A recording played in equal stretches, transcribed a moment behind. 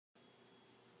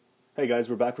Hey guys,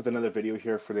 we're back with another video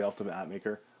here for the Ultimate App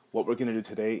Maker. What we're going to do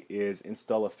today is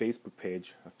install a Facebook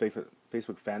page, a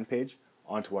Facebook fan page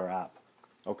onto our app.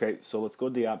 Okay, so let's go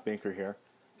to the App Maker here,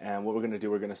 and what we're going to do,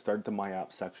 we're going to start the My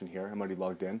App section here. I'm already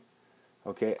logged in.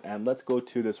 Okay, and let's go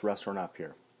to this restaurant app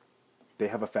here. They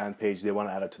have a fan page, they want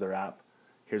to add it to their app.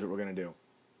 Here's what we're going to do.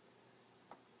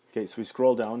 Okay, so we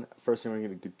scroll down. First thing we're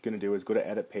going to do is go to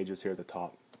Edit Pages here at the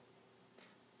top.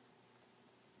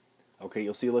 Okay,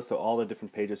 you'll see a list of all the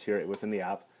different pages here within the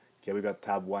app. Okay, we've got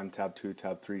tab 1, tab 2,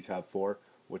 tab 3, tab 4,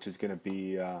 which is going to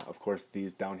be, of course,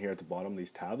 these down here at the bottom,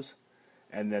 these tabs.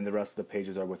 And then the rest of the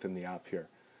pages are within the app here.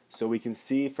 So we can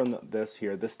see from this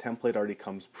here, this template already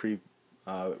comes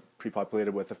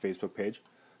pre-populated with a Facebook page.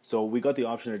 So we got the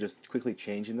option of just quickly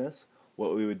changing this.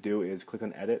 What we would do is click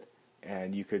on Edit,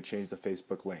 and you could change the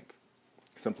Facebook link.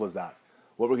 Simple as that.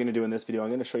 What we're going to do in this video, I'm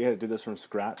going to show you how to do this from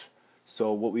scratch.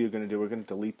 So what we're going to do, we're going to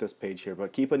delete this page here,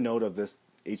 but keep a note of this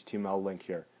HTML link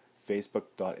here,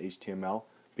 facebook.html,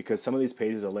 because some of these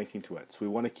pages are linking to it. So we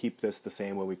want to keep this the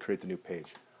same when we create the new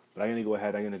page. But I'm going to go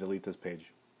ahead, I'm going to delete this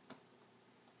page.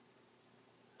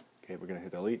 Okay, we're going to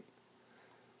hit delete.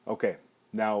 Okay,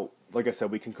 now, like I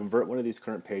said, we can convert one of these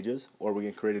current pages, or we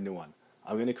can create a new one.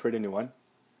 I'm going to create a new one.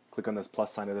 Click on this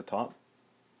plus sign at the top.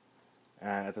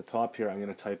 And at the top here, I'm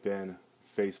going to type in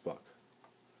Facebook.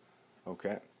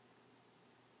 Okay.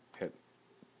 Hit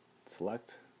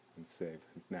select and save.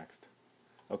 Next.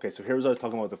 Okay, so here's what I was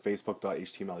talking about the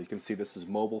Facebook.html. You can see this is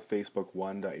mobile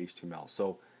Facebook1.html.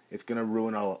 So it's going to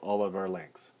ruin all of our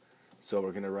links. So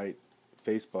we're going to write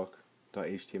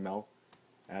Facebook.html,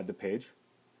 add the page,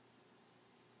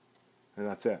 and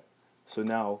that's it. So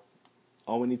now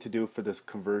all we need to do for this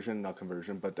not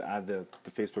conversion, but to add the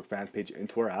Facebook fan page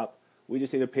into our app, we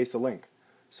just need to paste the link.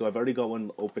 So I've already got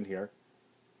one open here.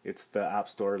 It's the App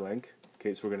Store link.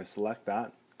 Okay, so we're going to select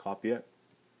that, copy it,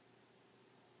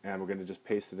 and we're going to just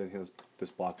paste it in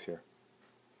this box here.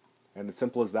 And it's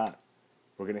simple as that.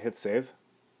 We're going to hit save,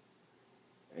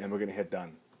 and we're going to hit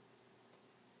done.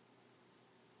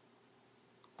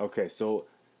 Okay, so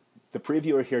the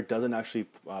previewer here doesn't actually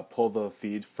pull the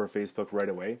feed for Facebook right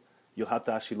away. You'll have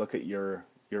to actually look at your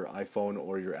iPhone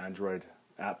or your Android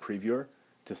app previewer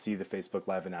to see the Facebook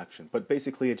Live in action. But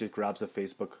basically it just grabs the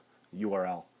Facebook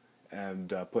URL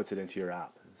and puts it into your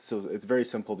app. So it's very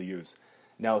simple to use.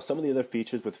 Now some of the other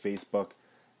features with Facebook,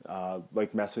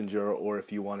 like Messenger, or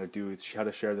if you want to do how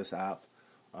to share this app,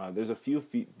 there's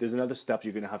another step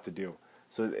you're going to have to do.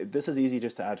 So this is easy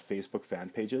just to add Facebook fan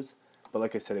pages. But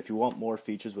like I said, if you want more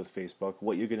features with Facebook,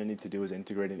 what you're going to need to do is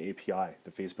integrate an API,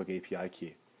 the Facebook API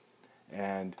key.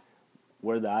 And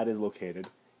where that is located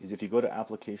is if you go to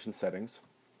Application Settings,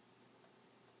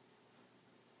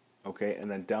 okay,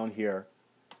 and then down here,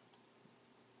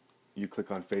 you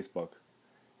click on Facebook,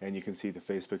 and you can see the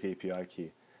Facebook API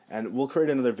key. And we'll create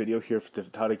another video here for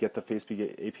how to get the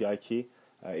Facebook API key.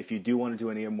 If you do want to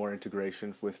do any more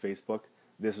integration with Facebook,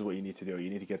 this is what you need to do. You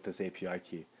need to get this API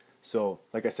key. So,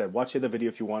 like I said, watch the other video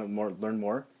if you want to learn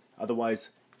more. Otherwise,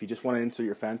 if you just want to enter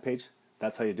your fan page,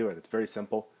 that's how you do it. It's very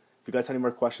simple. If you guys have any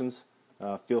more questions,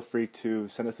 feel free to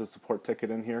send us a support ticket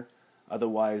in here.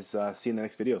 Otherwise, see you in the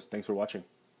next videos. Thanks for watching.